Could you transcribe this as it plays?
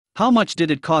How much did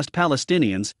it cost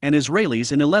Palestinians and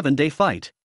Israelis in an 11-day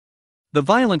fight? The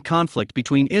violent conflict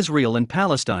between Israel and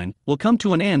Palestine will come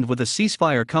to an end with a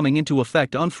ceasefire coming into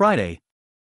effect on Friday.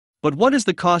 But what is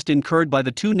the cost incurred by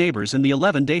the two neighbors in the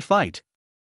 11-day fight?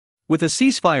 With a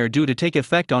ceasefire due to take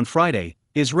effect on Friday,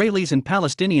 Israelis and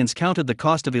Palestinians counted the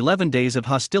cost of 11 days of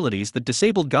hostilities that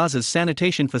disabled Gaza's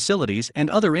sanitation facilities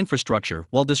and other infrastructure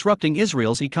while disrupting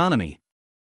Israel's economy.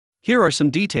 Here are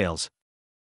some details.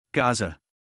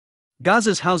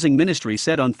 Gaza's housing ministry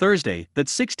said on Thursday that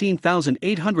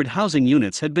 16,800 housing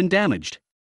units had been damaged.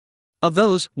 Of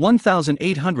those,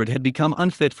 1,800 had become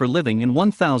unfit for living and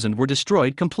 1,000 were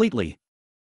destroyed completely.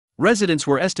 Residents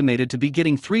were estimated to be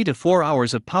getting 3 to 4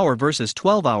 hours of power versus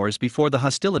 12 hours before the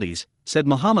hostilities, said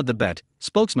Mohammed Thabet,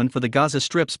 spokesman for the Gaza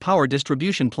Strip's power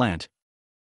distribution plant.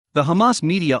 The Hamas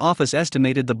media office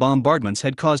estimated the bombardments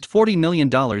had caused $40 million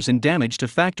in damage to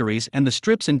factories and the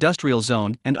Strip's industrial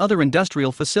zone and other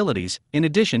industrial facilities, in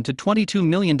addition to $22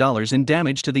 million in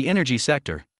damage to the energy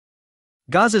sector.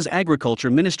 Gaza's agriculture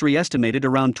ministry estimated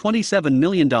around $27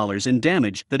 million in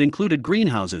damage that included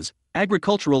greenhouses,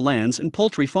 agricultural lands and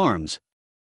poultry farms.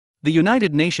 The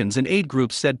United Nations and aid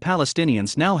groups said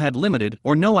Palestinians now had limited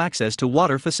or no access to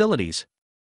water facilities.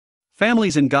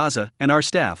 Families in Gaza, and our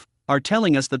staff, are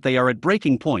telling us that they are at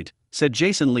breaking point, said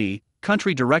Jason Lee,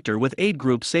 country director with aid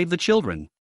group Save the Children.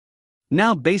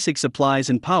 Now basic supplies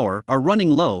and power are running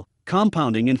low,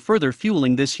 compounding and further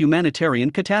fueling this humanitarian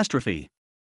catastrophe.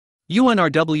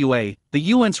 UNRWA,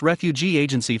 the UN's refugee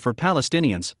agency for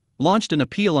Palestinians, launched an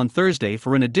appeal on Thursday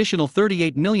for an additional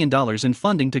 $38 million in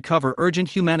funding to cover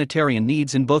urgent humanitarian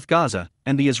needs in both Gaza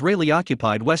and the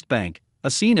Israeli-occupied West Bank,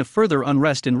 a scene of further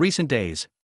unrest in recent days.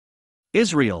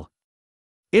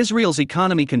 Israel's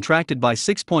economy contracted by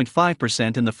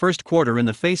 6.5% in the first quarter in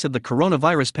the face of the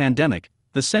coronavirus pandemic,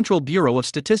 the Central Bureau of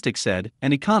Statistics said,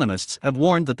 and economists have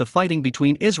warned that the fighting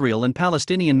between Israel and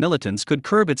Palestinian militants could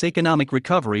curb its economic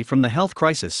recovery from the health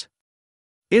crisis.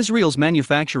 Israel's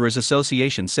Manufacturers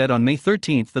Association said on May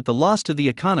 13 that the loss to the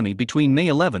economy between May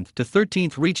 11 to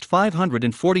 13 reached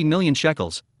 540 million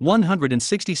shekels,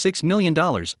 $166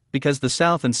 million, because the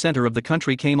south and center of the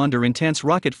country came under intense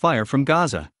rocket fire from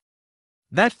Gaza.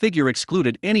 That figure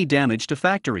excluded any damage to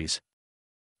factories.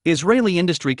 Israeli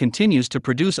industry continues to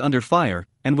produce under fire,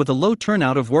 and with a low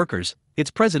turnout of workers,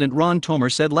 its president Ron Tomer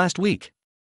said last week.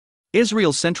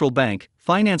 Israel's central bank,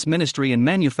 finance ministry and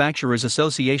manufacturers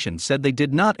association said they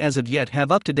did not as of yet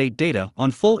have up-to-date data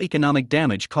on full economic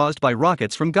damage caused by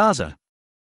rockets from Gaza.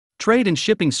 Trade and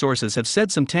shipping sources have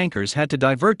said some tankers had to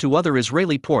divert to other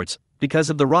Israeli ports because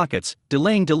of the rockets,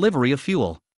 delaying delivery of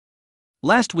fuel.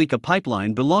 Last week a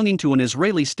pipeline belonging to an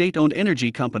Israeli state-owned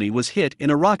energy company was hit in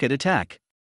a rocket attack.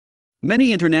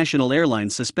 Many international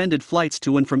airlines suspended flights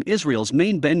to and from Israel's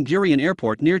main Ben Gurion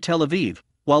airport near Tel Aviv,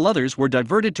 while others were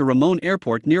diverted to Ramon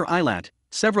Airport near Eilat,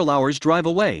 several hours' drive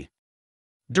away.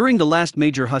 During the last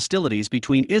major hostilities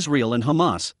between Israel and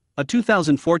Hamas, a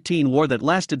 2014 war that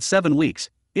lasted 7 weeks,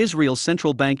 Israel's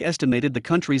central bank estimated the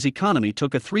country's economy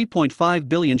took a 3.5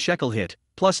 billion shekel hit,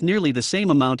 plus nearly the same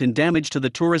amount in damage to the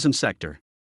tourism sector.